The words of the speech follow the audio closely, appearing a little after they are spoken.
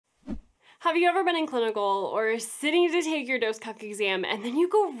Have you ever been in clinical or sitting to take your dose calc exam and then you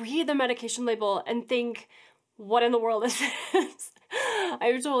go read the medication label and think, what in the world is this?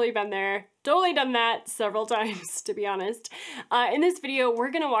 I've totally been there, totally done that several times, to be honest. In this video,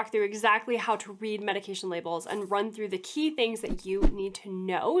 we're gonna walk through exactly how to read medication labels and run through the key things that you need to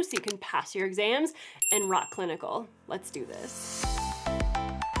know so you can pass your exams and rock clinical. Let's do this.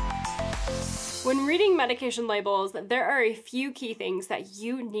 When reading medication labels, there are a few key things that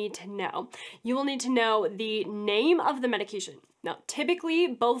you need to know. You will need to know the name of the medication. Now, typically,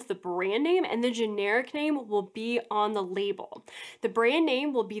 both the brand name and the generic name will be on the label. The brand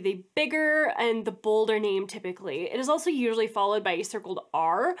name will be the bigger and the bolder name typically. It is also usually followed by a circled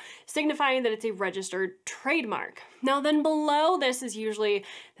R, signifying that it's a registered trademark. Now then below this is usually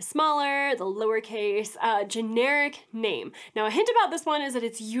the smaller, the lowercase, generic name. Now a hint about this one is that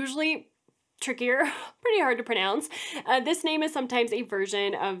it's usually trickier, pretty hard to pronounce. This name is sometimes a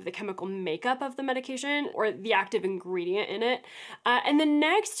version of the chemical makeup of the medication or the active ingredient in it. And then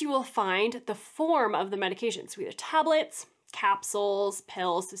next you will find the form of the medication. So either tablets, capsules,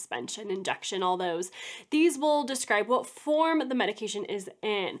 pills, suspension, injection, all those. These will describe what form the medication is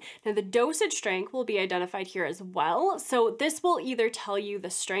in. Now the dosage strength will be identified here as well. So this will either tell you the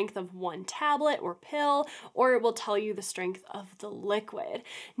strength of one tablet or pill, or it will tell you the strength of the liquid.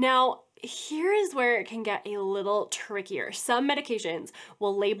 Now, here is where it can get a little trickier. Some medications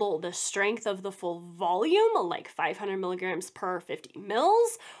will label the strength of the full volume, like 500 milligrams per 50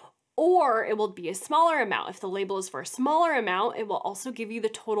 mils, or it will be a smaller amount. If the label is for a smaller amount, it will also give you the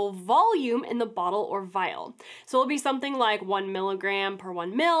total volume in the bottle or vial. So it'll be something like 1 milligram per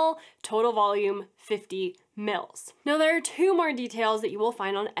 1 mil, total volume 50 mils. Now there are two more details that you will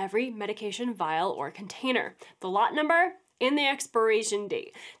find on every medication vial or container: the lot number and the expiration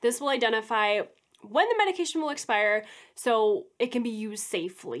date. This will identify when the medication will expire so it can be used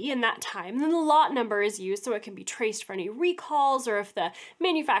safely in that time. And then the lot number is used so it can be traced for any recalls or if the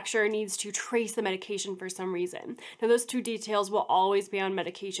manufacturer needs to trace the medication for some reason. Now those two details will always be on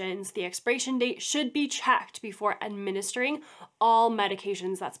medications. The expiration date should be checked before administering all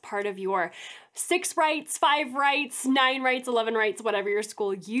medications. That's part of your 6 rights, 5 rights, 9 rights, 11 rights, whatever your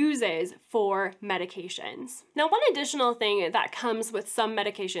school uses for medications. Now, one additional thing that comes with some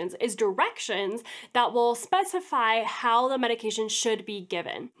medications is directions that will specify how the medication should be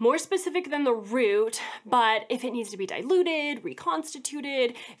given. More specific than the route, but if it needs to be diluted,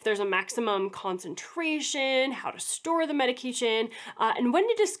 reconstituted, if there's a maximum concentration, how to store the medication, and when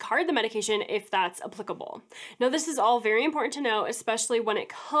to discard the medication if that's applicable. Now, this is all very important to know, especially when it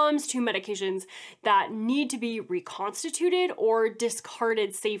comes to medications that need to be reconstituted or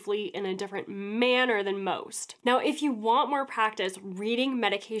discarded safely in a different manner than most. Now, if you want more practice reading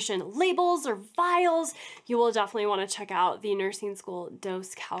medication labels or vials, you will definitely want to check out the Nursing School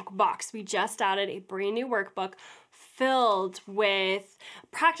Dose Calc box. We just added a brand new workbook filled with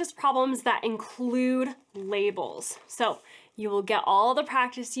practice problems that include labels. So you will get all the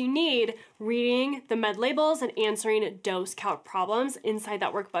practice you need reading the med labels and answering dose calc problems inside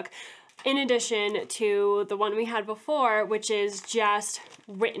that workbook, in addition to the one we had before, which is just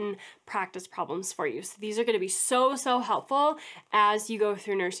written practice problems for you. So these are going to be so helpful as you go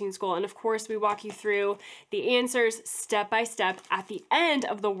through nursing school. And of course, we walk you through the answers step by step at the end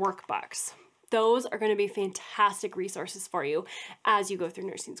of the workbooks. Those are going to be fantastic resources for you as you go through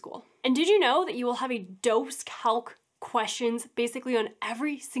nursing school. And did you know that you will have a dose calc questions basically on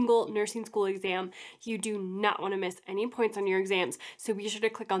every single nursing school exam? You do not want to miss any points on your exams, so be sure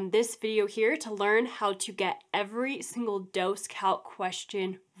to click on this video here to learn how to get every single dose calc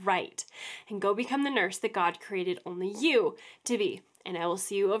question right and go become the nurse that God created only you to be. And I will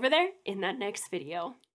see you over there in that next video.